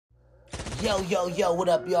Yo, what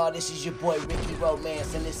up, y'all? This is your boy Ricky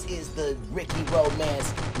Romance, and this is the Ricky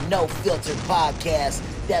Romance No Filter Podcast.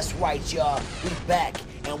 That's right, y'all. We back,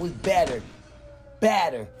 and we better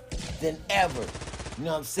than ever. You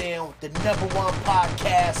know what I'm saying? The #1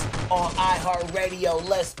 podcast on iHeartRadio.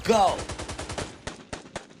 Let's go.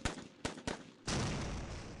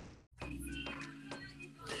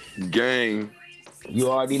 Gang. You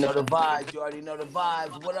already know the vibes.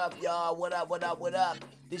 What up, y'all? What up?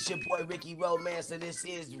 This your boy Ricky Romance, and this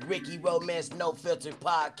is Ricky Romance No Filter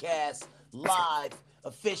Podcast, live,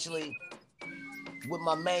 officially, with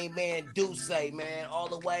my main man, Dusse, man, all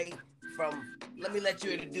the way from, let me let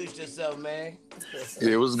you introduce yourself, man.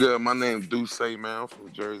 Yeah, what's good? My name's Dusse, man. I'm from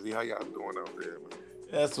Jersey. How y'all doing out there, man?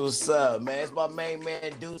 That's what's up, man. It's my main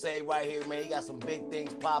man, Dusse, right here, man. He got some big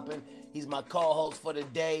things popping. He's my co-host for the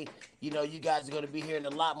day. You know, you guys are going to be hearing a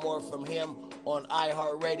lot more from him on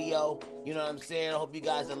iHeartRadio. You know what I'm saying? I hope you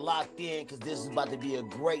guys are locked in because this is about to be a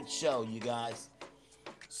great show, you guys.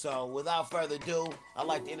 So, without further ado, I'd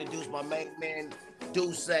like to introduce my main man,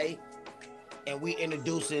 Dusse. And we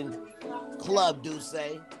introducing Club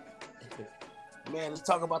Dusse. Man, let's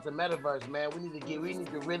talk about the metaverse, man. We need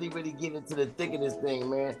to really get into the thick of this thing,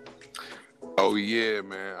 man. Oh yeah,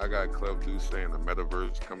 man. I got Club Dusse and the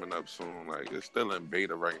metaverse coming up soon. Like, it's still in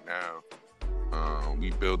beta right now. We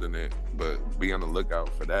building it, but be on the lookout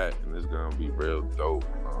for that, and it's gonna be real dope.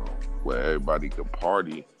 Where everybody can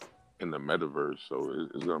party in the metaverse, so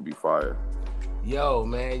it's gonna be fire. Yo,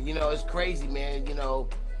 man, you know, it's crazy, man. You know,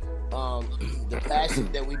 the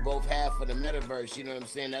passion that we both have for the metaverse, you know what I'm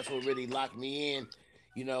saying? That's what really locked me in,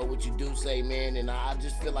 you know, what you do say, man. And I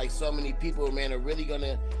just feel like so many people, man, are really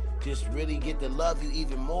gonna just really get to love you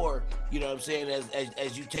even more, you know what I'm saying,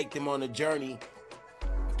 as you take them on a journey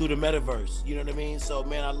through the metaverse, you know what I mean? So,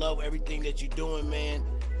 man, I love everything that you're doing, man,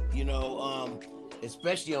 you know,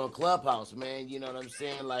 especially on Clubhouse, man, you know what I'm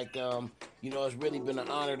saying? Like, you know, it's really been an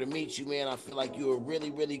honor to meet you, man. I feel like you're a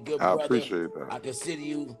really, really good I brother. appreciate that. I consider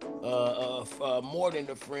you more than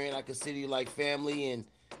a friend. I consider you like family, and,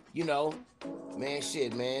 you know, man,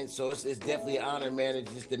 shit, man. So it's definitely an honor, man.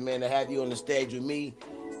 It's just, man, to have you on the stage with me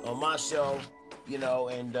on my show, you know,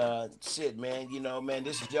 and shit, man, you know, man,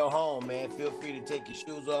 this is your home, man. Feel free to take your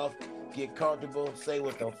shoes off, get comfortable, say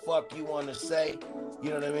what the fuck you want to say, you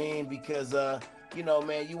know what I mean? Because, you know,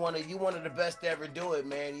 man, you one of the best to ever do it,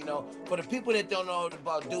 man. You know, for the people that don't know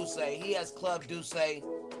about Dusse, he has Club Dusse,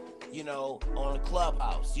 you know, on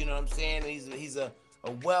Clubhouse, you know what I'm saying? He's a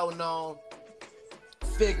well-known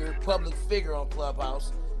figure, public figure on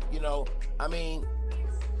Clubhouse, you know. I mean,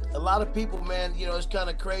 a lot of people, man, you know, it's kind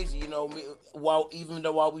of crazy, you know, while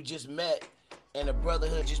we just met and the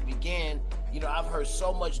brotherhood just began, you know, I've heard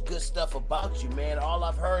so much good stuff about you, man. All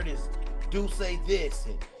I've heard is Dusse this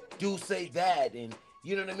and Dusse that, and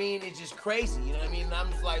you know what I mean? It's just crazy, you know what I mean? And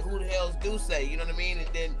I'm just like, who the hell is Dusse? You know what I mean? And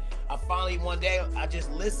then I finally, one day, I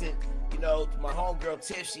just listened, you know, to my homegirl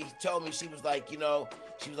Tiff. She told me, she was like, you know,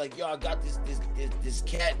 yo, I got this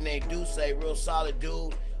cat named Dusse, real solid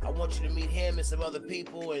dude. I want you to meet him and some other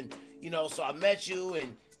people. And, you know, so I met you,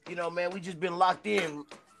 and, you know, man, we just been locked in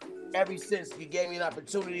ever since you gave me an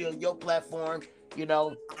opportunity on your platform, you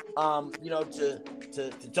know, to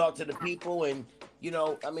talk to the people. And, you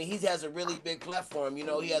know, I mean, he has a really big platform. You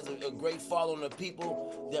know, he has a great following of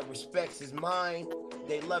people that respects his mind.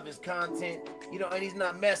 They love his content, you know, and he's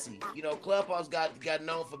not messy. You know, Clubhouse got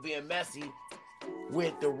known for being messy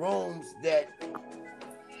with the rooms that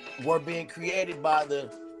were being created by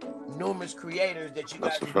the numerous creators that you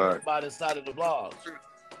guys hear about inside of the blogs.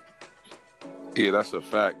 Yeah, that's a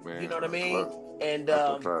fact, man. You know what I mean? And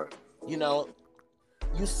you know,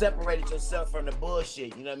 you separated yourself from the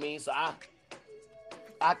bullshit. You know what I mean? So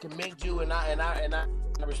I commend you, and I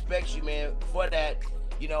respect you, man, for that.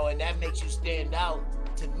 You know, and that makes you stand out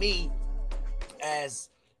to me as,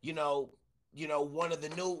 you know, one of the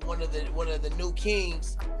new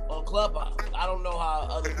kings on Clubhouse. I don't know how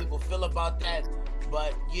other people feel about that,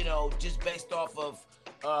 but, you know, just based off of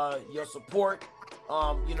your support,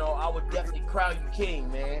 you know, I would definitely crown you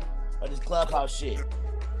king, man, of this Clubhouse shit.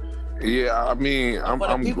 Yeah, I mean, I'm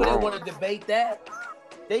people grown. that want to debate that,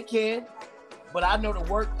 they can, but I know the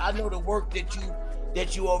work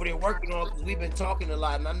that you over there working on, because we've been talking a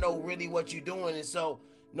lot, and I know really what you're doing, and so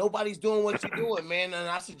nobody's doing what you're doing, man. And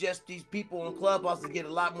I suggest these people on Clubhouse to get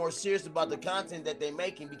a lot more serious about the content that they're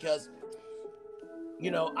making, because, you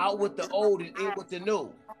know, out with the old and in with the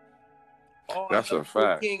new. That's a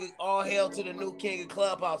fact. All hail to the new king of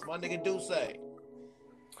Clubhouse, my nigga Dusse.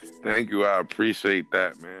 Thank you. I appreciate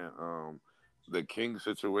that, man. The king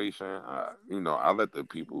situation, you know, I let the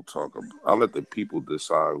people talk. I let the people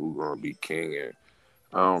decide who's gonna be king, and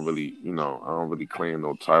I don't really claim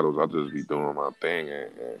no titles. I just be doing my thing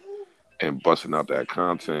and busting out that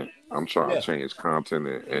content. I'm trying to Yeah. change content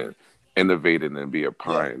and innovate it and be a Yeah.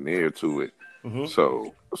 pioneer to it. Mm-hmm.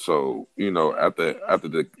 So after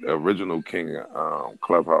the original king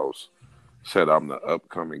Clubhouse said I'm the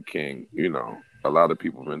upcoming king, a lot of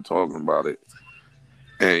people been talking about it,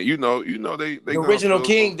 and they gonna feel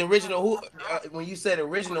some. The original who? When you said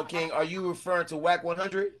original king, are you referring to Whack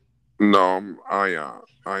 100? No, I'm Ion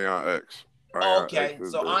X. Oh, Ion X okay.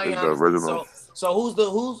 is So the Ion. original. So who's the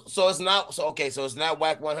who's? So it's not. So okay. So it's not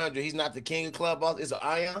Whack 100. He's not the king of Clubhouse. It's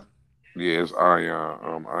Ion. Yeah, it's Ion.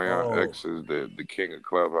 Ion Oh, X is the king of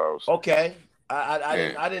Clubhouse, okay.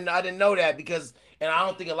 and I didn't know that because, and I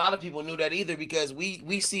don't think a lot of people knew that either because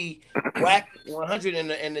we see Whack 100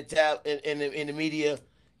 in the tab in the media,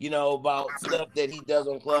 about stuff that he does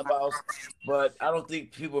on Clubhouse, but I don't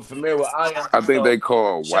think people are familiar with Ion. I think So they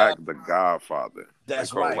call shout Wack out. the Godfather. They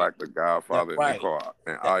That's call right. Wack the That's Godfather, and they right. call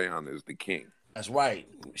and That, Ion is the king. that's right.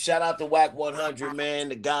 Shout out to Whack 100, man,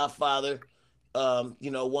 the Godfather.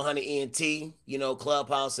 100 ENT,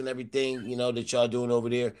 Clubhouse and everything, that y'all doing over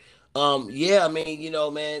there. Yeah, I mean,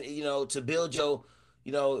 man, to build your,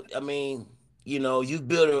 I mean, you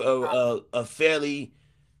build a fairly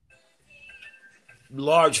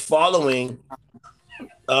large following.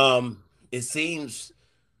 It seems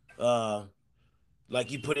uh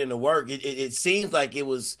like you put in the work. It seems like it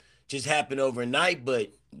was just happened overnight,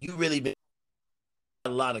 but you really been a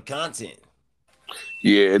lot of content.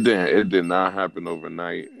 Yeah, it did not happen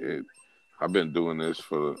overnight. I've been doing this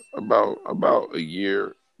for about a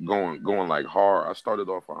year, going like hard. I started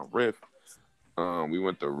off on Riff. We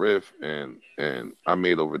went to Riff, and I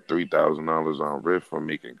made over $3,000 on Riff from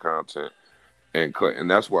making content, and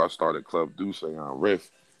that's where I started Club Dusse on Riff,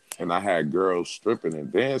 and I had girls stripping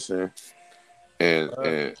and dancing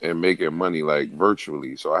Uh, and making money like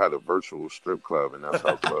virtually. So I had a virtual strip club, and that's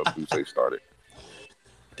how Club Dusse started.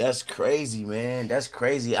 That's crazy, man. That's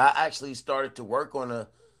crazy. I actually started to work on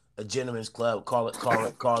a gentleman's club. Called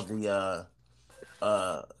the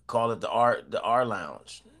call it the R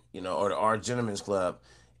Lounge, or the R Gentlemen's Club.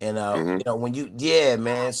 And Hmm. when you yeah,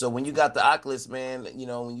 man. So when you got the Oculus, man,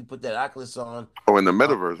 when you put that Oculus on, Oh, in the uh,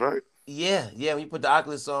 metaverse, right? yeah, when you put the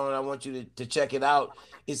Oculus on, I want you to check it out.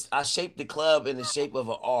 I shaped the club in the shape of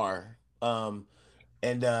an R.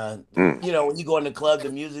 And Mm. when you go in the club, the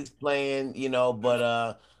music's playing, but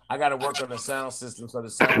I got to work on the sound system, so the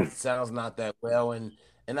sounds not that well, and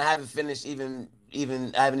I haven't finished even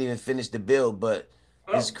I haven't even finished the build, but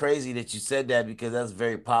it's crazy that you said that because that's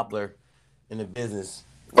very popular in the business.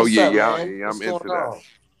 Oh What's yeah, up, yeah, man? yeah. What's I'm going into that. on?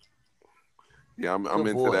 Yeah, I'm Good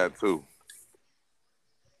into boy. that too.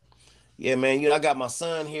 Yeah, man. I got my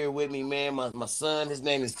son here with me, man. My son, his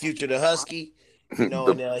name is Future the Husky. the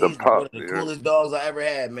And the he's one pup, of the yeah, coolest dogs I ever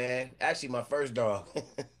had, man. Actually, my first dog.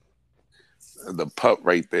 the pup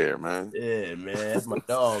right there, man. Yeah, man, that's my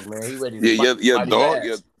dog, man. He ready to Yeah, bite your somebody's dog,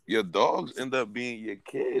 ass. your dogs end up being your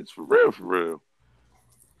kids for real, for real.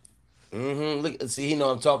 Look, see, he know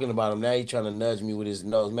I'm talking about him. Now he trying to nudge me with his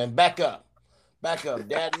nose, man. Back up.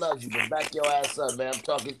 Dad loves you, but back your ass up, man. I'm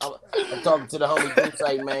talking to the homie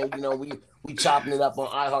Dusse, man. We chopping it up on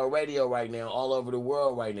iHeartRadio right now, all over the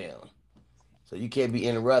world right now. So you can't be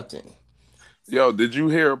interrupting. Yo, did you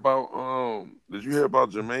hear about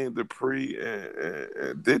Jermaine Dupri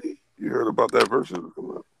and Diddy? You heard about that verse that's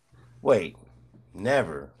coming up? Wait,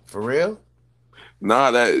 never for real?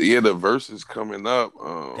 Nah, that yeah, the verse is coming up.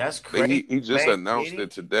 That's crazy, He just man. announced Diddy.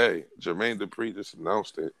 it today. Jermaine Dupri just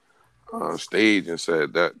announced it on stage and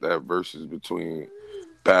said that verse is between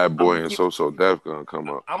Bad I'm Boy gonna and keep. So So Def gonna come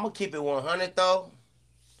up. I'm gonna keep it 100 though.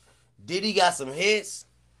 Diddy got some hits.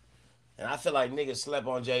 And I feel like niggas slept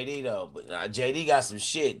on JD though, but JD got some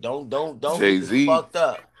shit. Don't get Jay it Z, fucked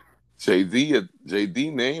up.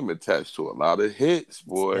 JD name attached to a lot of hits, That's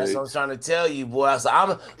boy. what I'm trying to tell you, boy. So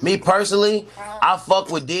I'm me personally, I fuck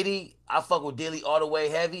with Diddy. I fuck with Diddy all the way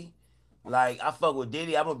heavy. Like I fuck with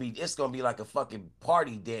Diddy. It's gonna be like a fucking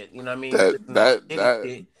party date. You know what I mean? That Listen to that Diddy that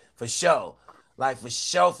shit for sure. Like for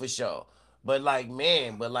sure. But like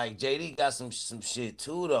man, but like JD got some shit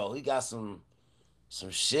too though. He got some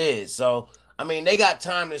shit. So I mean, they got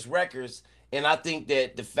timeless records, and I think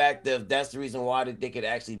that the fact that that's the reason why they could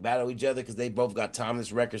actually battle each other because they both got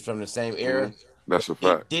timeless records from the same era. mhm, that's a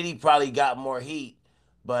fact. Diddy probably got more heat,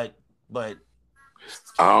 but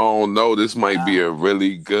I don't know. This might be uh, a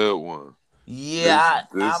really good one. yeah,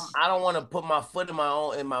 This I'm this I don't want to put my foot in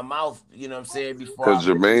my mouth. You know what I'm saying before I because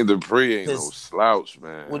really Jermaine Dupri ain't no because slouch,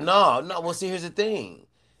 well man. no. Well, see here's the thing.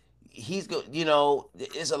 He's go.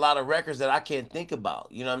 It's a lot of records that I can't think about.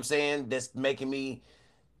 You know what I'm saying? That's making me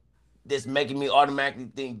that's making me automatically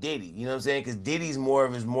think Diddy. You know what I'm saying? Because Diddy's more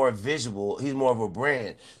visual. He's more of a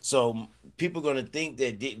brand. So people gonna think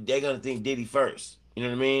that they're gonna think Diddy first. You know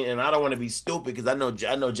what I mean? And I don't want to be stupid because I know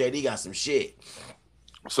JD got some shit.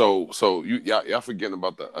 So y'all forgetting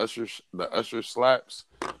about the Usher slaps.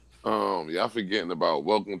 Y'all forgetting about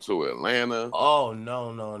Welcome to Atlanta. Oh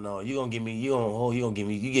no no no! You give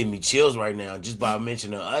me chills right now just by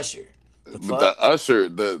mentioning Usher. The But fuck?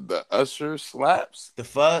 the Usher slaps. The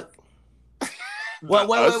fuck? The What?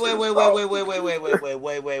 Wait wait wait Usher wait wait song. wait wait wait wait wait wait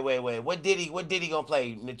wait wait wait wait. What did he gonna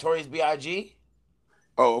play? Notorious B.I.G.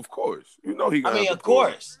 Oh, of course. You know he I gonna have mean, to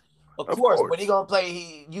pull. of Of course, but he course. gonna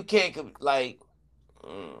play. You can't like.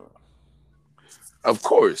 mm. Of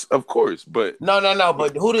course. Of course. No, no, no.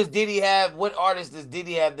 But But who does Diddy have? What artist does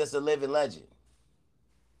Diddy have that's a living legend?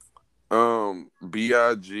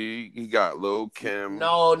 Big, he got Lil Kim,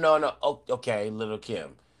 No, no, no. Oh, okay, Little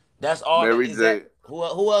Kim. That's all. Mary Is that J, who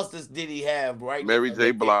else does Diddy have right Mary now?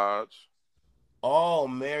 J. Blige, Oh,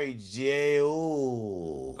 Mary J.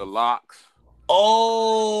 Ooh. the Locks.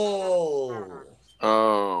 Oh. He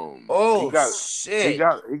Oh got shit.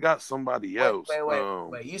 he got somebody Wait, else. wait, wait,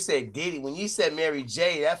 wait. You said Diddy. When you said Mary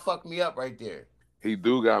J, that fucked me up right there. He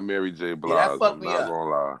do got Mary J. Yeah, that Blige. fucked I'm me not up. gonna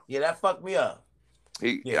lie. Yeah, that fucked me up.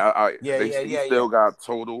 He Yeah. Yeah, yeah, he yeah, yeah. still got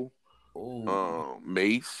Total, Ooh.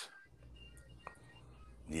 Mace.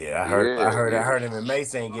 Yeah, Yeah, I yeah. heard him and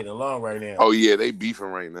Mace ain't getting along right now. Oh yeah, they beefing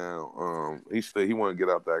right now. He want to get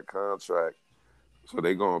out that contract, so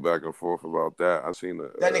they going back and forth about that. I seen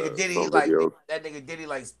That nigga Diddy some like videos. that nigga Diddy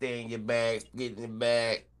like stay in your bag, get in your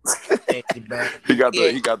bag, stay in your bag.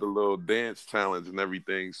 Yeah. He got the little dance challenge and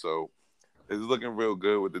everything, so it's looking real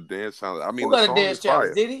good with the dance challenge. I mean, Who the got a song dance is challenge?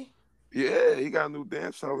 fire. Diddy? Yeah, he got a new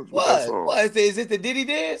dance challenge with that What? song. What is it the Diddy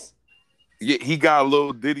dance? Yeah, he got a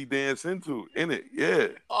little Diddy dance in it. Yeah,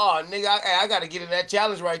 Oh nigga, I gotta get in that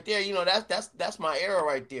challenge right there. You know that's my era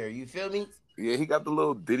right there. You feel me? yeah, he got the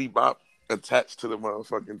little Diddy bop attached to the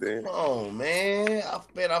motherfucking dance. Oh man,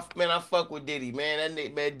 I fuck with Diddy, man. That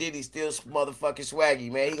nigga, man, Diddy still motherfucking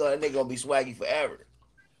swaggy, man. That nigga gonna be swaggy forever.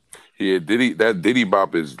 Yeah, that Diddy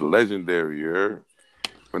bop is legendary. You heard?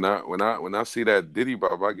 When I see that Diddy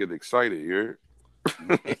bop, I get excited. You heard?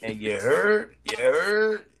 Man, you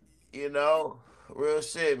heard, you know, real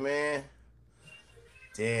shit, man.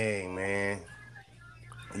 Dang, man.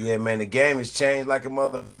 Yeah, man, the game has changed like a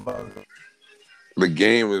motherfucker. The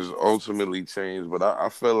game is ultimately changed, but I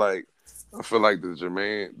feel like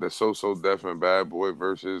the So Def and Bad Boy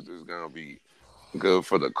versus is gonna be good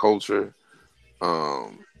for the culture.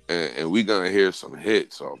 And we gonna hear some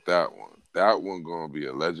hits off that one. That one gonna be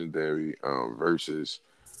a legendary versus,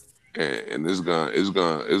 and it's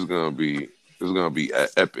gonna be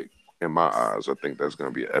epic in my eyes. I think that's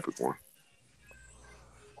gonna be an epic one.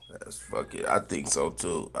 That's fuck it. I think so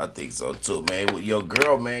too. I think so too, man. With your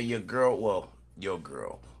girl, man, your girl,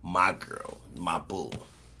 my boo,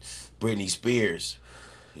 Britney Spears,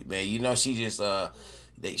 man. You know she just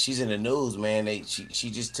she's in the news, man. She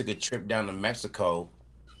just took a trip down to Mexico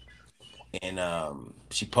and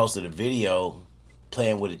she posted a video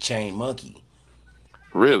playing with a chain monkey.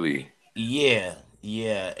 Really? Yeah,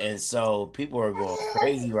 yeah, and so people are going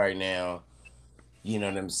crazy right now. You know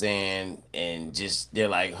what I'm saying? And just they're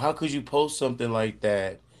like, how could you post something like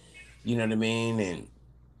that? You know what I mean? And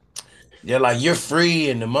they're like, you're free,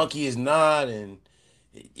 and the monkey is not, and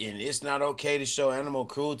it's not okay to show animal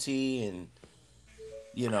cruelty, and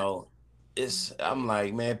you know, it's. I'm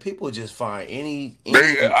like, man, people just find any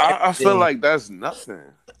and I feel everything like that's nothing.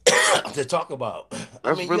 to talk about. I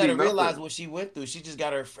That's mean, you got really to realize nothing. what she went through. She just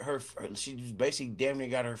got she just basically damn near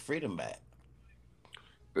got her freedom back.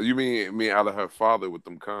 You mean out of her father with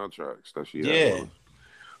them contracts that she had Yeah.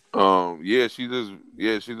 on? Yeah, she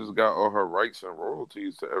just got all her rights and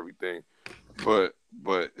royalties to everything. But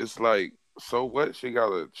it's like, so what? She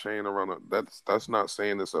got a chain around her. That's not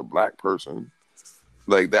saying it's a black person.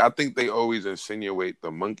 Like I think they always insinuate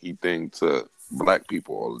the monkey thing to black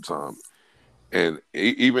people all the time. And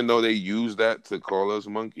even though they use that to call us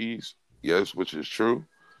monkeys, yes, which is true.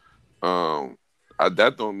 Um,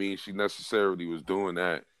 that don't mean she necessarily was doing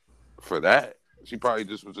that for that. She probably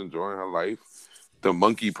just was enjoying her life. The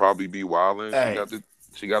monkey probably be wilding. Hey,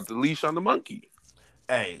 She got the leash on the monkey.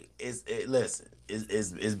 hey, listen.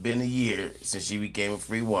 It's been a year since she became a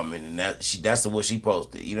free woman, and that's what she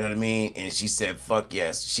posted. You know what I mean? And she said, "Fuck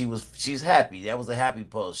yes." She's happy. That was a happy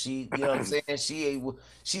post. You know what I'm saying?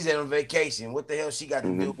 She's on vacation. What the hell she got to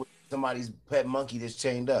Hmm. do with somebody's pet monkey that's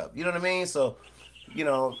chained up? You know what I mean? So, you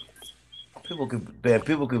know, people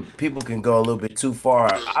can go a little bit too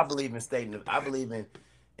far. I believe in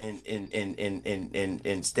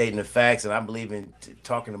in stating the facts, and I believe in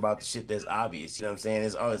talking about the shit that's obvious. You know what I'm saying?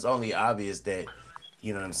 It's only obvious that,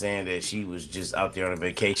 you know what I'm saying, that she was just out there on a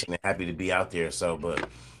vacation and happy to be out there. So, but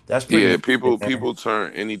that's pretty Yeah, much it, man. people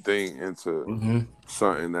turn anything into Hmm.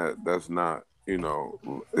 something that's not,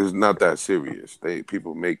 it's not that serious.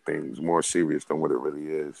 People make things more serious than what it really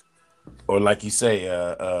is. Or like you say,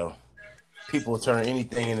 people turn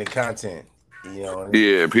anything into content. You know.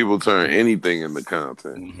 Yeah, people turn anything into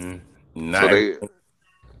content. Mm-hmm. So Not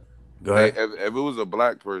Go they ahead. if it was a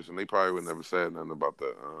black person, they probably would never said nothing about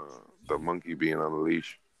the monkey being on the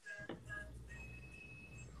leash.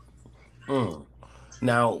 Mm.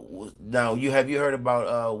 Now, you heard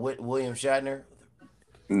about William Shatner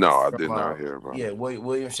No, I from did not hear about yeah, it.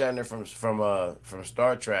 William Shatner from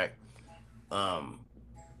Star Trek. Um,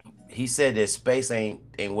 he said that space ain't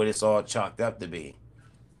what it's all chalked up to be.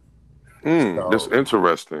 That's So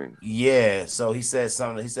interesting. yeah, so he said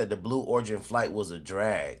something. He said the Blue Origin flight was a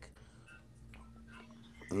drag.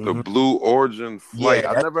 The Hmm. Blue Origin flight.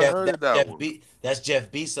 Yeah, I never heard of that one. That's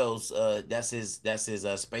Jeff Bezos. That's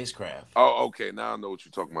his spacecraft. Oh, okay. Now I know what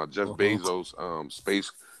you're talking about. Jeff Hmm. Bezos,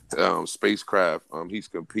 spacecraft. He's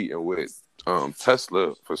competing with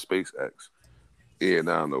Tesla for SpaceX. Yeah,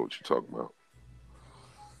 now I know what you're talking about.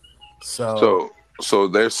 So So, so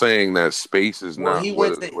they're saying that space is well, not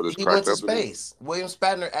what it's he went cracked to up to be. space. William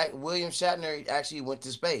Shatner actually went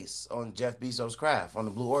to space on Jeff Bezos' craft on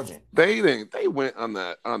the Blue Origin. They didn't. They went on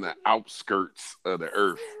the outskirts of the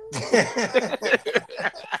Earth,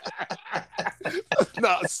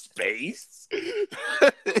 not space.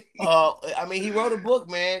 I mean, he wrote a book,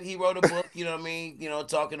 man. He wrote a book, you know what I mean?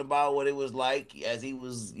 Talking about what it was like as he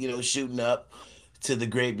was, shooting up to the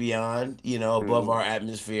great beyond, above Mhm. our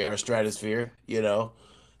atmosphere, our stratosphere,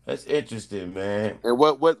 That's interesting, man. And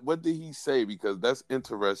what did he say? Because that's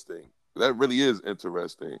interesting. That really is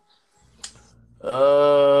interesting.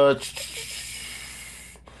 Uh,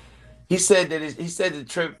 he said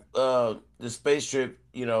the space trip,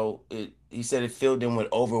 he said it filled him with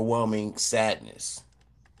overwhelming sadness.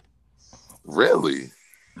 Really,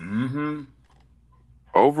 Mm-hmm.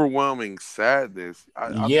 overwhelming sadness.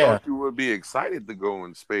 I Yeah. thought you would be excited to go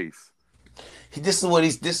in space. This is what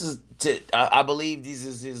he's. This is. I believe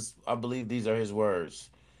I believe these are his words.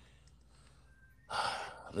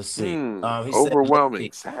 Let's see. He said. Let's Overwhelming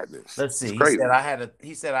see. sadness. Let's It's see. He said crazy. I had a.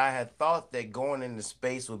 He said I had thought that going into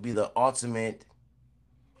space would be the ultimate,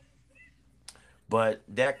 but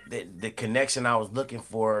the connection I was looking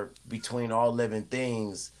for between all living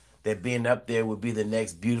things. That being up there would be the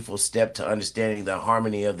next beautiful step to understanding the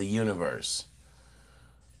harmony of the universe.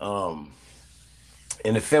 Um,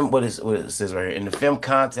 in the film, what it says right here in the film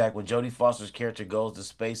Contact, when Jodie Foster's character goes to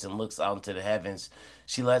space and looks out into the heavens,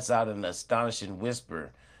 she lets out an astonishing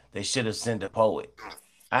whisper. They should have sent a poet.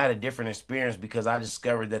 I had a different experience because I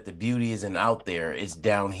discovered that the beauty isn't out there; it's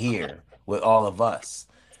down here with all of us.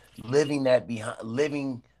 Living that behind,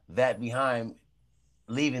 leaving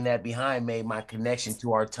that behind made my connection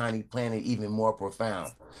to our tiny planet even more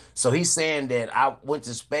profound. So he's saying that I went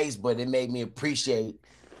to space, but it made me appreciate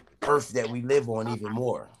Earth that we live on even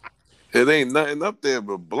more. It ain't nothing up there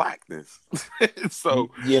but blackness.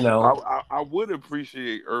 So You know, I would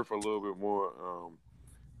appreciate Earth a little bit more.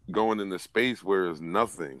 Going into space where there's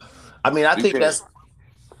nothing. I mean, You can't.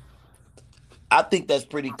 I think that's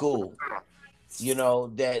pretty cool.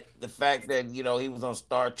 That the fact that he was on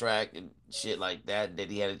Star Trek and shit like that, that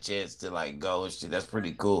he had a chance to like go and shit. That's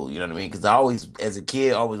pretty cool. You know what I mean? Because I always, as a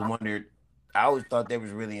kid, always wondered. I always thought they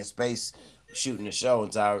was really in space shooting the show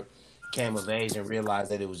until I came of age and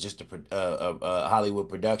realized that it was just a Hollywood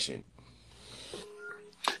production.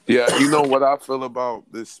 Yeah, you know what I feel about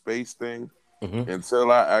this space thing? Hmm.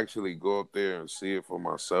 Until I actually go up there and see it for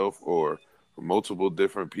myself, or multiple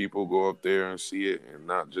different people go up there and see it, and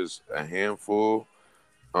not just a handful.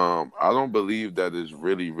 I don't believe that it's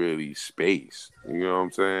really space. You know what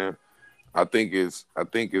I'm saying? I think it's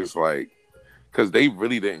like because they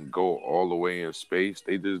really didn't go all the way in space.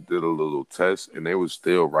 They just did a little test, and they was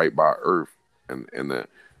still right by Earth, and in the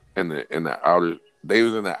outer. They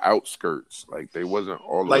was in the outskirts, like they wasn't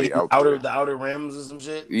all the Like way in out there. the outer rims or some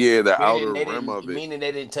shit. Yeah, the Meaning outer they rim didn't of it. meaning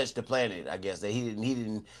they didn't touch the planet. I guess that he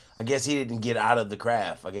didn't. I guess he didn't get out of the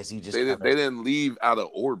craft. I guess he just kind They of. didn't leave out of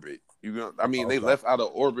orbit. You know, I mean, they Okay. left out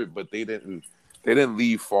of orbit, but they didn't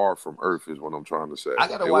leave far from Earth. Is what I'm trying to say. I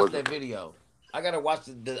gotta It watch wasn't. that video. I gotta watch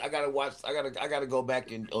I gotta watch. I gotta go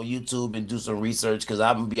back and on YouTube and do some research because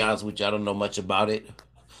I'm gonna be honest with you. I don't know much about it.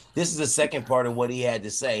 This is the second part of what he had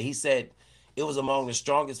to say. He said it was among the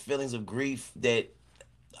strongest feelings of grief that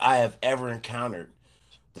I have ever encountered.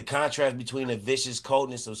 The contrast between the vicious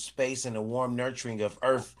coldness of space and the warm nurturing of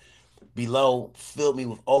Earth below filled me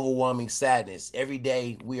with overwhelming sadness. Every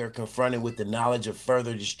day we are confronted with the knowledge of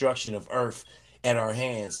further destruction of Earth at our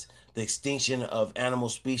hands, the extinction of animal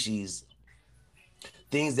species,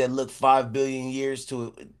 things that look 5 billion years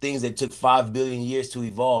to things that took 5 billion years to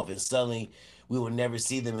evolve, and suddenly we will never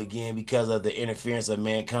see them again because of the interference of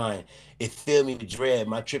mankind. It filled me with dread.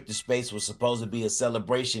 My trip to space was supposed to be a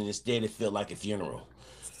celebration. Instead, it felt like a funeral.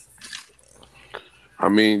 I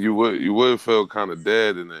mean, you would feel kind of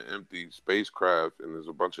dead in an empty spacecraft, and there's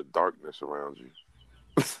a bunch of darkness around you.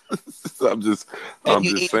 I'm just And I'm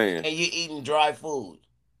you just eat saying, and you eating dry food.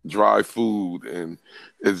 dry food and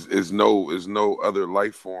is no other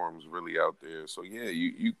life forms really out there. So yeah,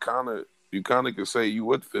 you kind of could say you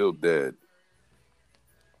would feel dead.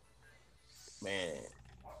 Man,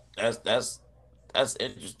 that's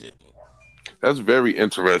interesting. That's very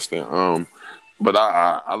interesting. But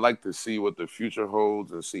I like to see what the future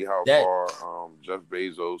holds and see how That far Jeff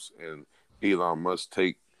Bezos and Elon Musk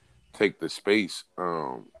take the space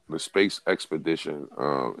expedition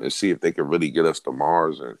and see if they can really get us to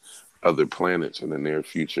Mars and other planets in the near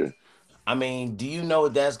future. I mean, do you know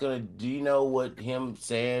what that's gonna? Do you know what him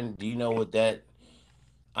saying? Do you know what that?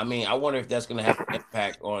 I mean, I wonder if that's gonna have an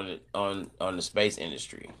impact on the space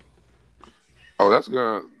industry. Oh,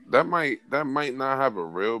 that might not have a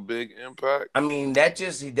real big impact. I mean, that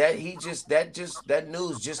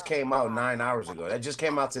news just came out 9 hours ago. That just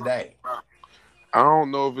came out today. I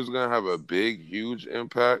don't know if it's gonna have a big, huge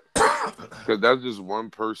impact because that's just one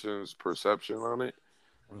person's perception on it.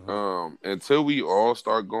 Hmm. Until we all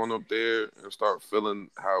start going up there and start feeling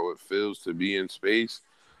how it feels to be in space,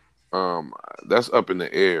 um, that's up in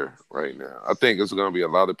the air right now. I think it's gonna be a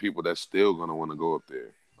lot of people that's still gonna want to go up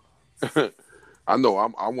there. I know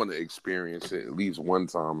I want to experience it at least one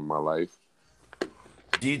time in my life.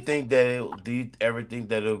 Do you think that it? Do you ever think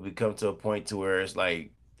that it'll become to a point to where it's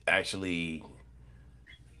like actually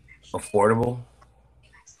affordable?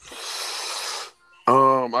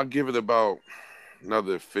 I give it about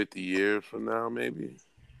another 50 years from now, maybe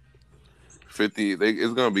 50.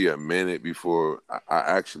 It's gonna be a minute before I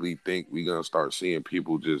actually think we're gonna start seeing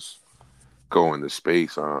people just go into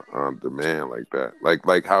space on demand like that.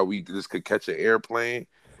 Like how we just could catch an airplane.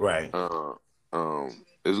 Right.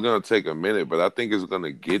 It's gonna take a minute, but I think it's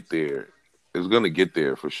gonna get there. It's gonna get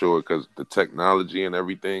there for sure because the technology and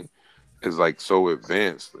everything is like so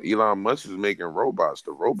advanced. Elon Musk is making robots.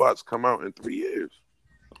 The robots come out in 3 years.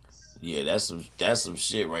 Yeah, that's some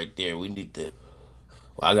shit right there. We need to.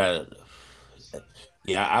 Well, I gotta.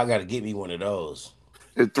 Yeah, I gotta get me one of those.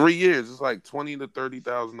 In 3 years, it's like $20,000 to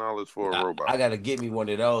 $30,000 for a I robot. gotta get me one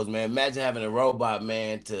of those, man. Imagine having a robot,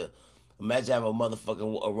 man. To imagine having a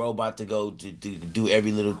motherfucking a robot to go to do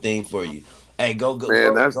every little thing for you. Hey,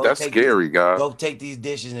 Man, that's scary, guy. go take these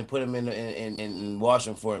dishes and put them and wash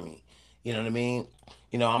them for me. You know what I mean?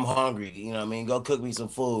 You know I'm hungry. You know what I mean? Go cook me some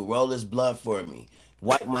food. Roll this blunt for me.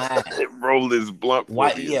 Wipe my ass. Roll this blunt for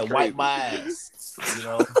me is Wipe crazy. my ass. You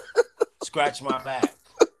know, scratch my back.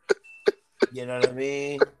 You know what I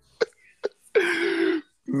mean? You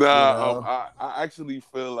Nah, know, I actually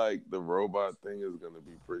feel like the robot thing is gonna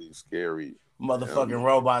be pretty scary. motherfucking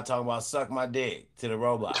robot talking about suck my dick to the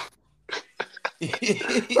robot.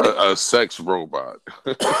 A sex robot.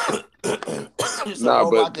 It's a Nah,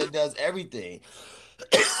 but robot that does everything.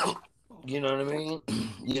 You know what I mean?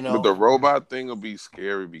 You but know, the robot thing will be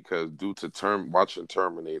scary because due to watching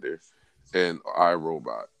Terminator and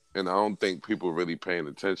iRobot, and I don't think people really paying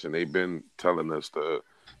attention. They've been telling us the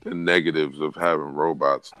negatives of having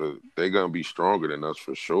robots. They're gonna be stronger than us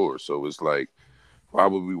for sure. So it's like, why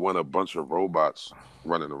would we want a bunch of robots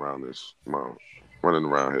running around running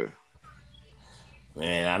around here?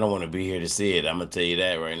 man, I don't want to be here to see it. I'm gonna tell you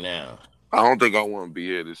that right now. I don't think I want to be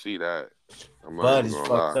here to see that. I'm not But even it's gonna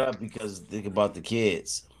fucked lie. up because think about the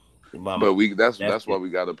kids. About my But that's why nephew. we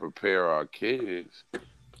got to prepare our kids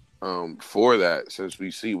for that. Since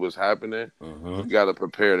we see what's happening, Hmm. we got to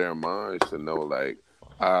prepare their minds to know, like,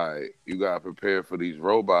 all right, you got to prepare for these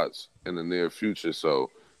robots in the near future.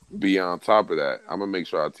 So be on top of that. I'm gonna make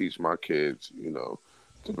sure I teach my kids,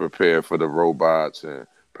 to prepare for the robots and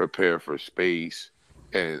prepare for space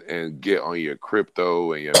and get on your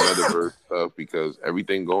crypto and your metaverse stuff because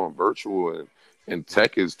everything going virtual and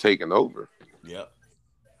tech is taking over. Yep.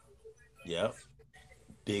 Yep.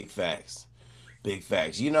 Big facts. Big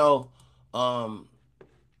facts. You know, um,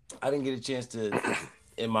 I didn't get a chance to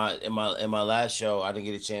in my last show. I didn't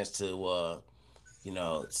get a chance to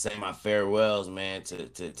say my farewells, man, to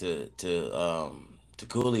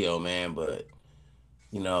Coolio, man. But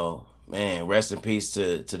man, rest in peace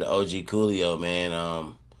to the OG Coolio, man.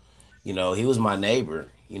 He was my neighbor.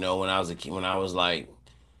 When I was a kid, when I was like,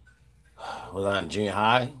 was I in junior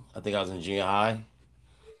high? I think I was in junior high.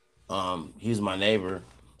 He was my neighbor.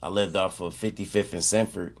 I lived off of 55th and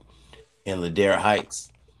Sanford in Ladera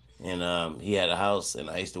Heights, and he had a house, and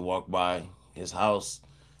I used to walk by his house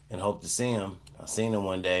and hope to see him. I seen him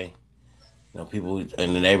one day. People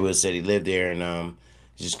in the neighborhood said he lived there, and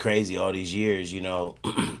it's just crazy all these years.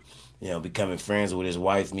 Becoming friends with his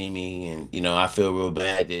wife Mimi, and I feel real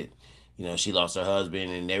bad that she lost her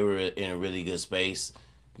husband, and they were in a really good space.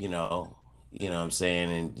 You know, what I'm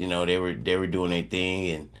saying, and they were doing their thing,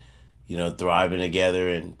 and thriving together,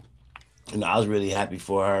 and I was really happy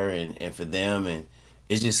for her and for them, and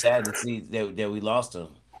it's just sad to see that we lost him.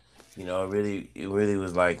 It really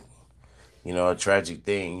was like a tragic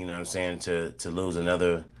thing. What I'm saying, to lose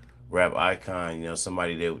another rap icon.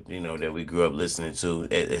 Somebody that we grew up listening to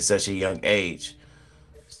at such a young age.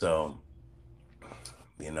 So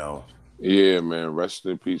you know, Yeah, man. Rest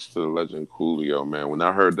in peace to the legend Coolio, man. When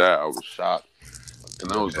I heard that, I was shocked.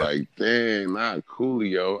 And I was yeah. like, dang, not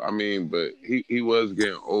Coolio. I mean, but he was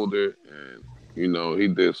getting older and he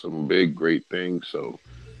did some big great things. So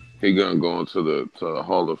he gonna go into the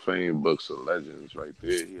Hall of Fame books of legends right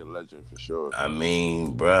there. He a legend for sure. I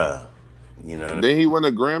mean, bruh, And then he won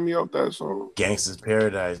a Grammy off that song. Gangsta's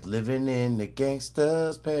Paradise, living in the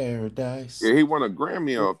Gangsta's Paradise. Yeah, he won a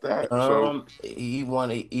Grammy off that. So He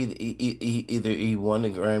won either he won a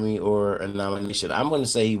Grammy or a nomination. I'm gonna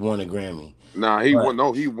say he won a Grammy, nah, he but won.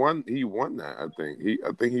 No, he won that. I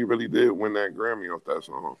think he really did win that Grammy off that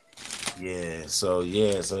song. so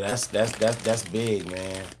that's big,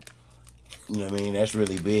 man. You know what I mean? That's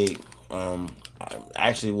really big. I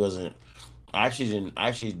actually wasn't. I actually didn't. I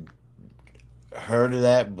actually heard of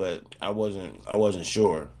that, but I wasn't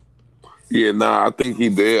sure. Yeah, nah, I think he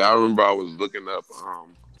did. I remember I was looking up,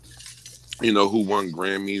 who won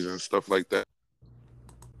Grammys and stuff like that.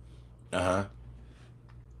 Uh huh.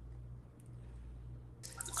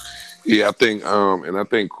 Yeah, I think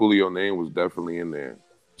Coolio name was definitely in there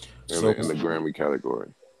in So, the Grammy category.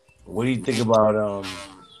 what do you think about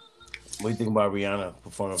What do you think about Rihanna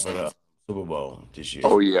performing for the Super Bowl this year?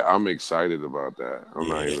 Oh yeah, I'm excited about that. I'm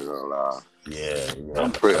not Yeah, even gonna lie. yeah,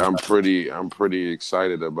 I'm yeah. pretty, I'm pretty, I'm pretty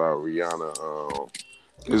excited about Rihanna.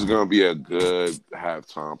 It's gonna be a good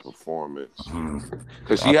halftime performance Mhm.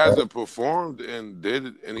 because she hasn't performed and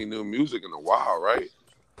did any new music in a while, right?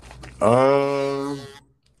 Um.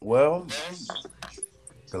 Well,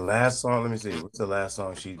 the last song. Let me see. What's the last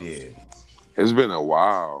song she did? It's been a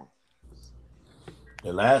while.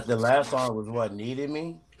 The last song was what Needed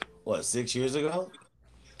Me. What, 6 years ago?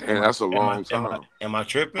 And that's a long time. Am I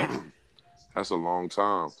tripping? That's a long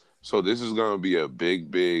time. So this is gonna be a big,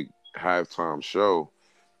 big halftime show.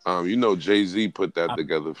 Jay-Z put that I,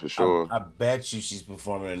 together for I sure. I bet you she's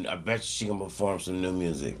performing. I bet you she gonna perform some new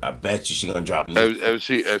music. I bet you she gonna drop new. If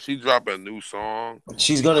she drop a new song,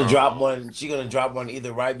 She's gonna drop um, one. She's gonna drop one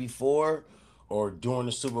either right before or during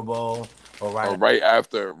the Super Bowl or right or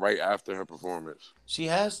after. right after her performance. She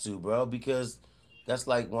has to, bro, because that's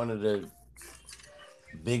like one of the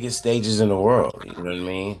biggest stages in the world. You know what I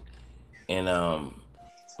mean? And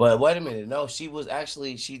but wait a minute, no, she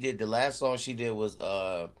did the last song she did was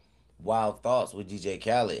Wild Thoughts with DJ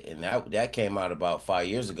Khaled, and that came out about 5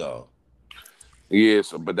 years ago. Yeah,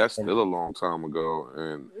 so but that's And still a long time ago,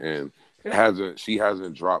 and she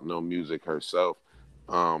hasn't dropped no music herself.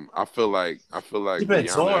 I feel like she been Rihanna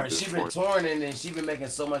at torn. this She been point. torn, and then she been making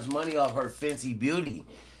so much money off her Fenty Beauty,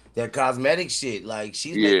 that cosmetic shit. Like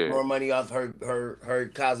she's making Yeah, more money off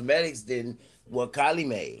her cosmetics than what Kylie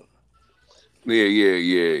made. yeah.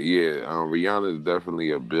 Rihanna is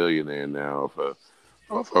definitely a billionaire now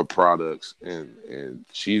of her products, and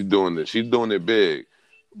she's doing it big.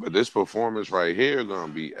 But this performance right here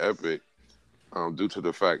gonna be epic. Due to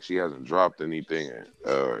the fact she hasn't dropped anything,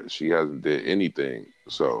 she hasn't did anything.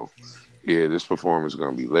 So yeah, this performance is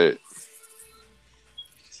gonna be lit.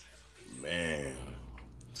 Man,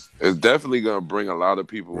 It's definitely gonna bring a lot of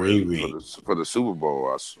people in for Riri, the Super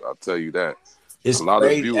Bowl. I'll tell you that. A it's lot of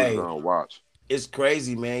crazy. viewers Hey, gonna watch. it's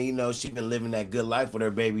crazy, man. She been living that good life with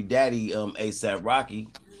her baby daddy, ASAP Rocky,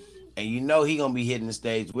 and he gonna be hitting the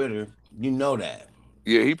stage with her. You know that.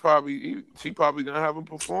 Yeah, she probably gonna have him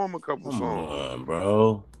perform a couple Come songs. on,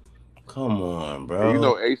 bro. Come on, And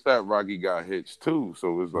bro. ASAP Rocky got hits too,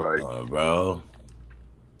 so it's Come like, on, bro.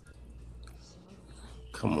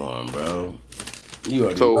 Come on, bro. You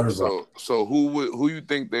already know so the song. so so who you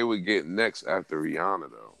think they would get next after Rihanna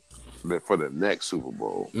though, for the next Super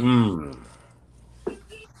Bowl? Mm.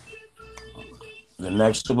 The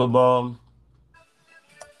next Super Bowl,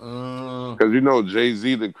 Mm, Because you know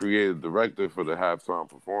Jay-Z, the creative director for the halftime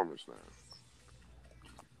performance now.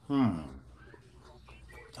 hmm.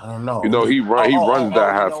 I don't know. You know he runs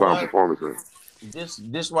that You know halftime what? performance now.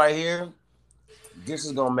 This right here, this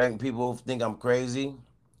is gonna make people think I'm crazy,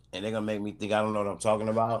 and they're gonna make me think I don't know what I'm talking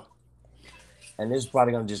about. And this is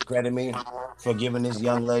probably gonna discredit me for giving this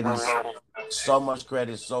young lady so much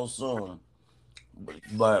credit so soon.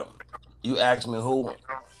 But you asked me who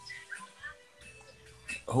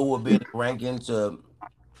would be in the ranking to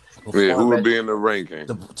Yeah, who perform would at be in the ranking?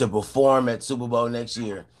 to perform at Super Bowl next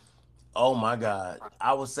year. Oh my God!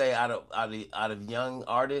 I would say out of young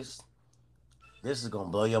artists, this is gonna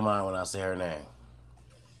blow your mind when I say her name.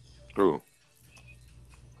 Who?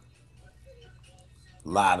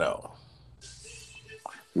 Lotto.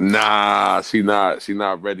 Nah, she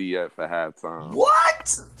not ready yet for halftime.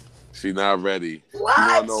 What? She not ready. You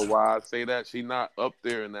wanna know What? why I say that? She not up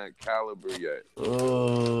there in that caliber yet.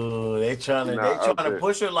 Oh, She they not trying up to there.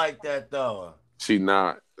 push her like that though. She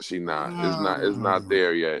not. She not. It's not Mm.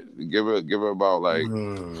 there yet. Give her about like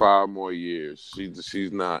Mm. 5 more years.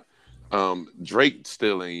 She's not. Drake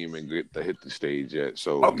still ain't even get to hit the stage yet.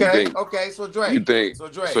 So you Okay, think okay. So you Drake. think So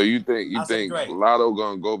so Drake. you think you I say think Drake. Lotto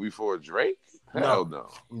gonna go before Drake? Hell No,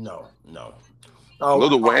 no. no. Oh,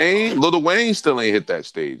 Little Wayne still ain't hit that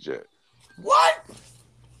stage yet. what?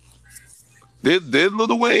 Did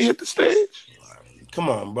Little Wayne hit the stage? Come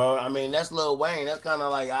on, bro. I mean, that's Lil Wayne. That's kind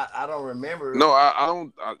of like I don't remember. No, I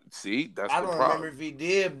don't see. That's I the don't remember problem. if he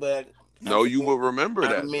did, but I No, you mean, will remember I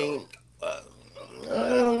that though. mean, uh,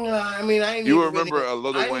 I mean, You will remember a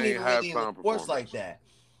Little I ain't Wayne even really in the halftime sports like performance. that.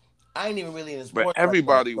 I ain't even really in the But sports like that.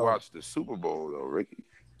 everybody So, watched the Super Bowl though, Ricky.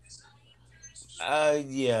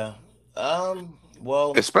 yeah.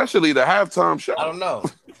 Well, Especially the halftime I show. don't know.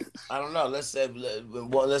 I don't know.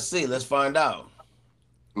 Well, let's see. Let's find out.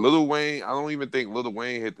 Little Wayne, I don't even think Little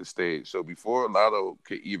Wayne hit the stage. So before Lotto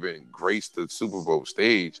could even grace the Super Bowl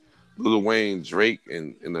stage, Little Wayne, Drake,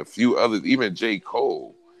 and a few others, even J.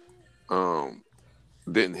 Cole, um,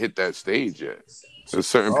 didn't hit that stage yet. There's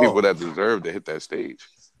certain people Oh, that deserve to hit that stage.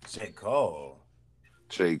 J. Cole.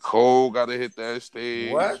 J. Cole got to hit that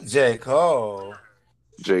stage. What? J. Cole.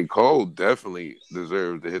 J. Cole definitely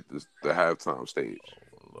deserves to hit the halftime stage.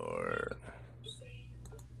 Lord.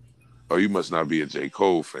 Oh, you must not be a J.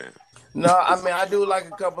 Cole fan. No, I mean I do like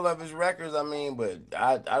a couple of his records. I mean, but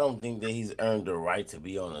I don't think that he's earned the right to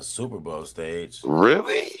be on a Super Bowl stage.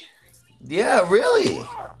 Really? Yeah, really.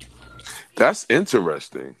 That's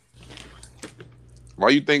interesting. Why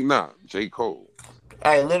you think not? J. Cole.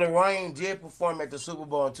 Hey, Lil Wayne did perform at the Super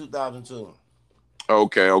Bowl in 2002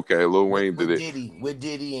 Okay. Lil Wayne did it. With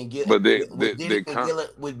Diddy and Gil, But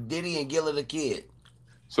with Diddy and Gilla, the Kid.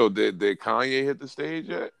 so did Kanye hit the stage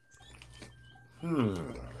yet? Hmm.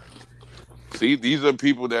 See, these are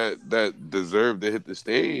people that deserve to hit the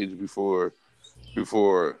stage before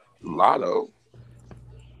Lotto.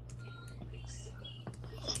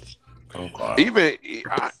 Okay. Even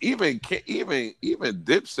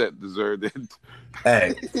Dipset deserved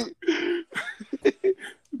Hey, it.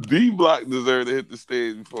 D Block deserved to hit the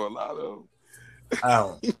stage before Lotto.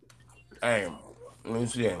 um, hey, let me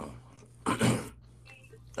see.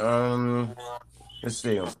 um, let's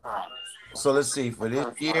see. So let's see for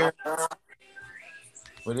this year.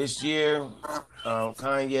 For this year,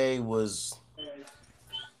 Kanye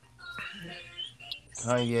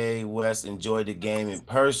West enjoyed the game in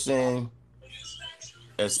person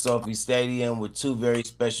at Sophie Stadium with two very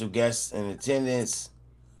special guests in attendance.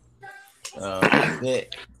 That's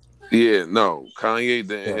it. Yeah, no, Kanye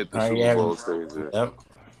didn't Yeah, hit the Kanye Super having. Bowl stage yet. Yep.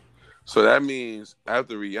 So that means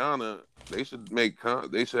after Rihanna, they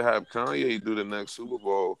should have Kanye do the next Super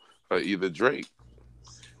Bowl or either Drake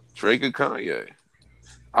or Kanye.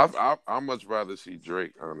 I much rather see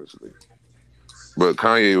Drake honestly, but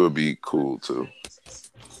Kanye would be cool too.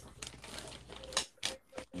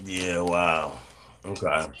 Yeah. Wow.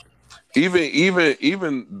 Okay.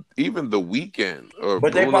 Even the weekend or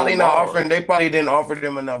But they Bruno probably not offering. Mars. They probably didn't offer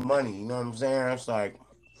them enough money. You know what I'm saying? It's like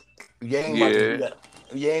you ain't about to do Yeah, that.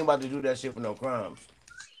 You ain't about to do that shit for no crumbs.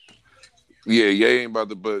 yeah, ain't about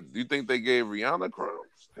to. But do you think they gave Rihanna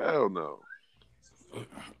crumbs? Hell no.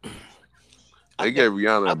 I They think. gave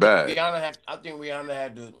Rihanna a bag. I think Rihanna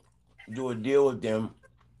had to do a deal with them.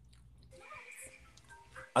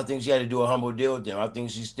 I think she had to do a humble deal with them. I think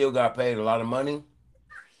she still got paid a lot of money,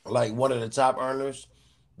 like one of the top earners.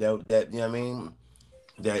 That you know what I mean.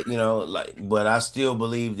 That like, but I still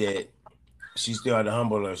believe that she still had to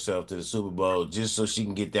humble herself to the Super Bowl just so she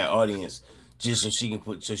can get that audience, just so she can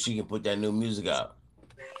put that new music out.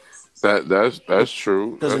 That's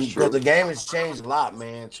true. That's Because true. the game has changed a lot,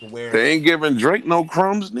 man. To where, They ain't giving Drake no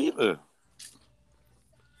crumbs neither. of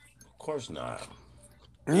course not.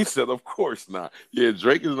 He said, "Of course not." Yeah,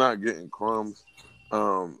 Drake is not getting crumbs.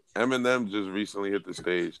 Eminem just recently hit the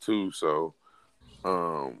stage too, so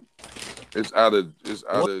um, it's out of.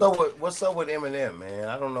 What's up with Eminem, man?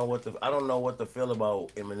 I don't know what to feel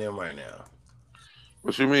about Eminem right now.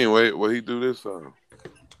 What you mean? Wait, what he do this time?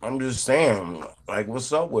 I'm just saying, like,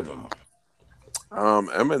 what's up with him?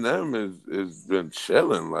 Eminem is been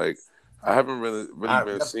chilling. Like I haven't really been That's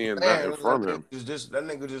what seeing I'm saying. nothing from him. That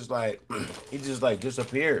nigga just like he just like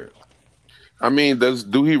disappeared. I mean,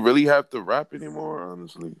 do he really have to rap anymore?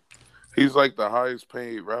 Honestly, he's like the highest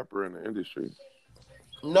paid rapper in the industry.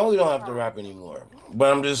 No, he don't have to rap anymore.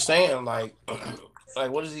 But I'm just saying, like,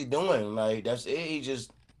 like what is he doing? Like that's it. He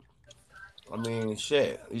just, I mean,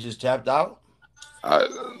 shit. He just tapped out. I,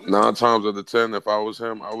 9 times out of 10, if I was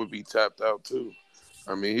him, I would be tapped out too.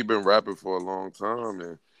 I mean, he been rapping for a long time,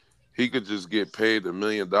 and he could just get paid $1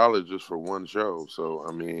 million just for one show. So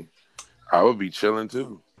I mean, I would be chilling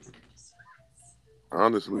too.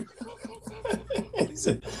 Honestly, he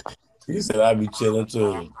said, he said I'd be chilling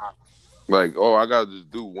too. like, oh, I gotta just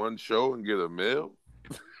do one show and get a meal.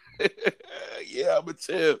 Yeah, I'm a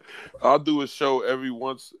chill. I'll do a show every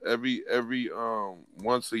once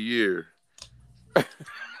a year.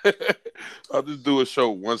 I'll just do a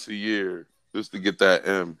show once a year just to get that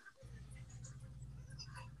M.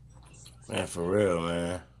 Man, for real,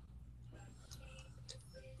 man.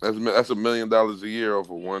 That's $1 million a year off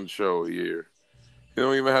of one show a year. He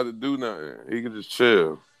don't even have to do nothing. He can just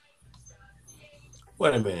chill.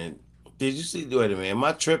 Wait a minute. Did you see? Wait a minute. Am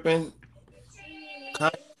I tripping?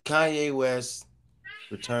 Kanye West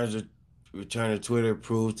returns to return to Twitter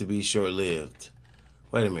proved to be short lived.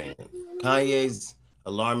 Wait a minute. Kanye's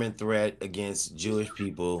alarming threat against Jewish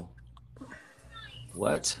people.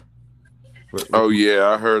 What? Oh yeah,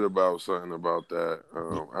 I heard about something about that.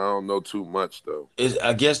 I don't know too much though.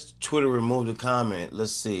 I guess Twitter removed the comment.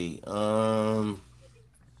 Let's see.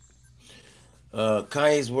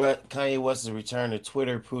 Kanye West's return to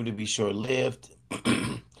Twitter proved to be short lived.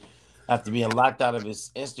 After being locked out of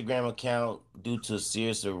his Instagram account due to a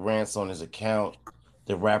series of rants on his account,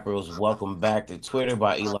 the rapper was welcomed back to Twitter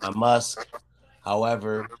by Elon Musk.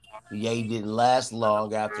 However, the yay didn't last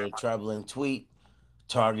long after a troubling tweet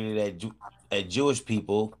targeted at Jewish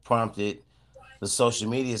people prompted the social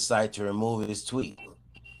media site to remove his tweet.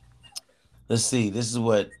 Let's see. This is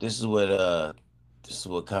what Kanye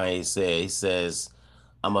said. He says,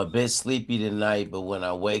 "I'm a bit sleepy tonight, but when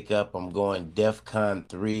I wake up, I'm going DEFCON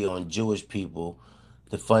 3 on Jewish people.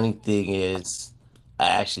 The funny thing is, I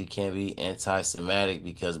actually can't be anti-Semitic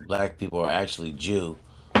because black people are actually Jew.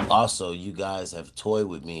 Also, you guys have toyed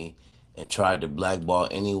with me and tried to blackball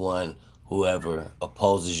anyone whoever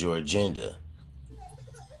opposes your agenda."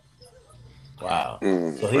 Wow. So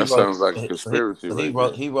he That wrote. sounds like a conspiracy right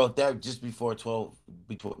there. He wrote that just before 12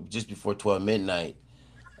 midnight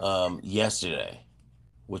yesterday,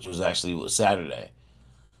 which was actually Saturday.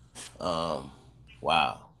 Um,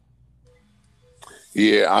 wow.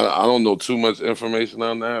 Yeah, I don't know too much information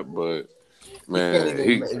on that, but man,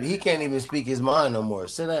 He can't even speak his mind no more.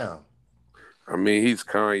 Sit down. I mean, he's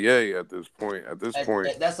Kanye at this point. At this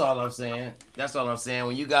point, That's all I'm saying. That's all I'm saying.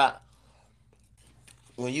 When you got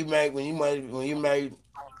when you made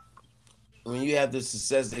when you have the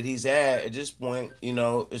success that he's had at this point,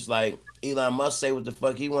 it's like Elon Musk say what the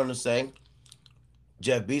fuck he want to say.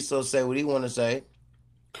 Jeff Bezos say what he want to say.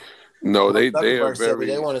 no, Mark they are Zuckerberg said what they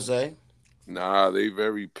very want to say. they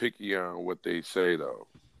very picky on what they say though.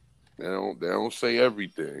 They don't say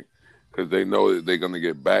everything because they know that they're gonna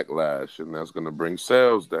get backlash and that's gonna bring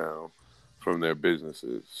sales down from their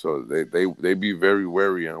businesses. So they be very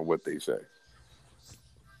wary on what they say.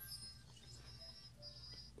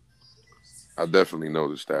 I definitely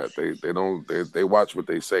noticed that they watch what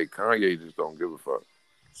they say. Kanye just don't give a fuck.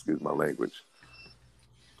 Excuse my language.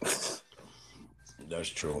 That's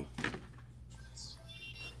true.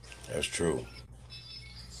 That's true.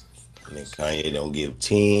 And then Kanye don't give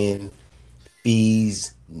 10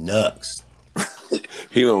 fees nuts.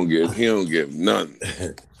 He don't give none.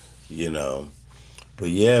 you know. But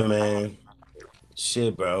yeah, man.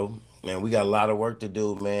 Shit, bro. Man, we got a lot of work to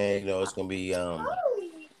do, man. It's gonna be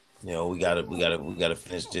we gotta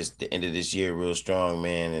finish this the end of this year real strong,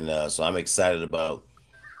 man. And so I'm excited about,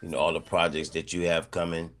 all the projects that you have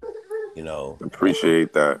coming. You know,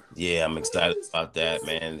 Appreciate that. yeah, I'm excited about that,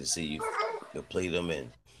 man, to see you complete them.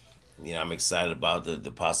 And I'm excited about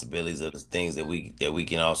the possibilities of the things that we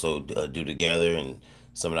can also do together, and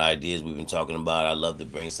some of the ideas we've been talking about. I love to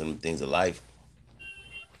bring some things to life.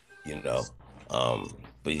 you know.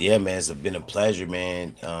 But yeah, man, it's been a pleasure,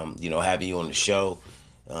 man. Having you on the show.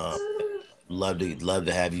 Um, love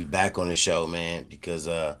to have you back on the show, man, because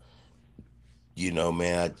man,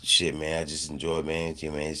 man, I just enjoy, man.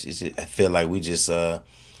 Man, I feel like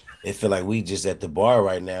it feel like we just at the bar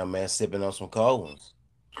right now, man, sipping on some cold ones.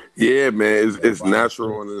 Yeah, man, it's Right.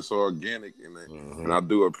 natural and it's organic, and Mm-hmm. I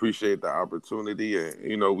do appreciate the opportunity.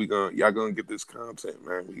 And we gonna y'all gonna get this content,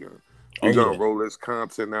 man. We Oh gonna yeah. roll this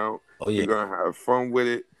content out. Oh We yeah. gonna have fun with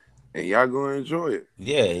it, and y'all gonna enjoy it.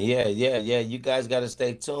 Yeah. You guys got to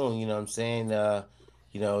stay tuned. You know what I'm saying?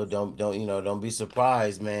 Don't be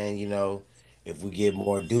surprised, man. If we get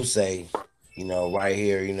more Dusse, right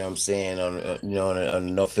here. You know what I'm saying on the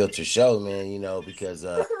No Filter show, man. Because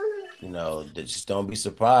just don't be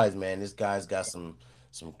surprised, man. This guy's got some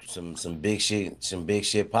big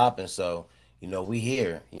shit popping. So we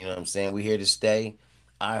here. You know what I'm saying? We here to stay.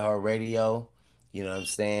 iHeartRadio. You know what I'm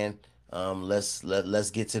saying?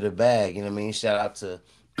 Let's get to the bag. You know what I mean? Shout out to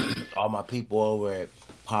all my people over at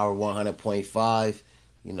Power 100.5.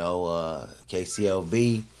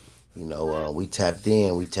 KCLB. We tapped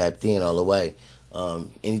in. We tapped in all the way.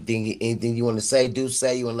 Anything you want to say? Do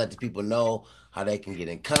say you want to let the people know how they can get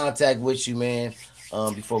in contact with you, man.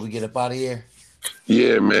 Before we get up out of here.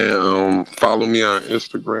 Yeah, man. Follow me on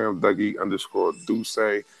Instagram,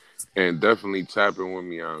 Dougie_Duce, and definitely tap in with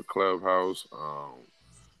me on Clubhouse.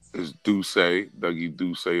 It's Duce, Dougie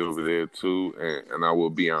Duce over there too, and I will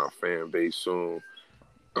be on fan base soon.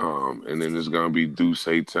 And then it's gonna be Duce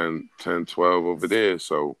 10, 10, 12 over there.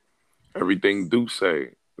 So everything Duce.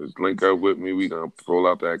 Just link up with me. We gonna roll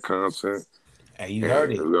out that content, Hey, you and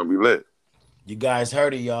heard it's it. gonna be lit. You guys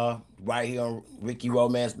heard it, y'all. Right here on Ricky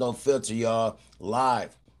Romance No Filter, y'all.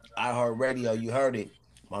 Live. iHeartRadio, you heard it.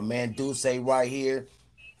 My man Duce right here.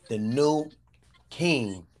 The new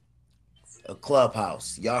king of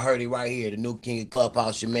Clubhouse. Y'all heard it right here. The new king of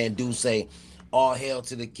Clubhouse. Your man Duce. All hail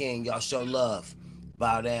to the king. Y'all show love.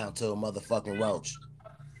 Bow down to a motherfucking roach.